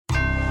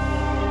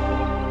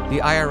The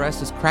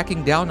IRS is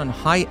cracking down on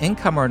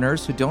high-income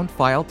earners who don't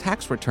file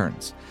tax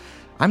returns.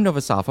 I'm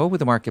Nova Safo with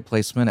the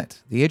Marketplace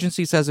Minute. The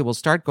agency says it will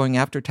start going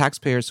after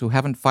taxpayers who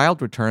haven't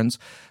filed returns,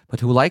 but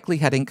who likely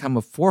had income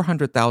of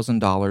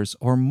 $400,000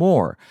 or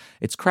more.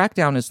 Its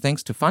crackdown is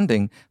thanks to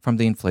funding from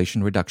the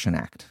Inflation Reduction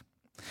Act.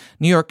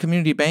 New York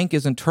Community Bank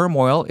is in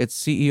turmoil. Its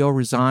CEO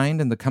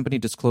resigned, and the company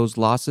disclosed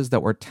losses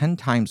that were 10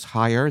 times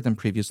higher than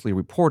previously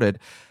reported,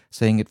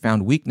 saying it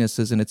found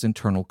weaknesses in its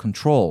internal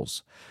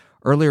controls.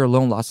 Earlier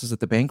loan losses at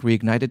the bank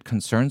reignited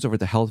concerns over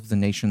the health of the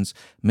nation's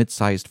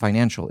mid-sized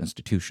financial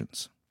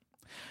institutions.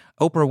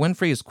 Oprah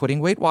Winfrey is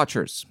quitting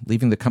WeightWatchers,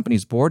 leaving the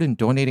company's board and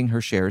donating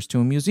her shares to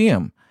a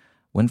museum.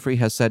 Winfrey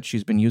has said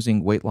she's been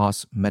using weight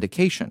loss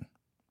medication.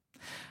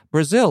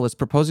 Brazil is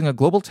proposing a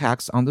global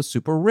tax on the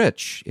super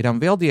rich. It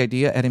unveiled the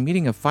idea at a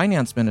meeting of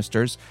finance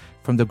ministers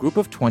from the group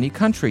of 20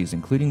 countries,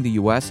 including the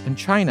U.S. and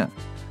China.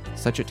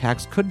 Such a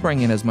tax could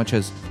bring in as much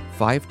as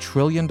 $5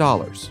 trillion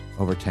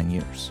over 10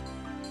 years.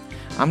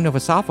 I'm Nova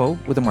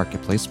Safo with the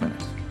Marketplace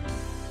Minute.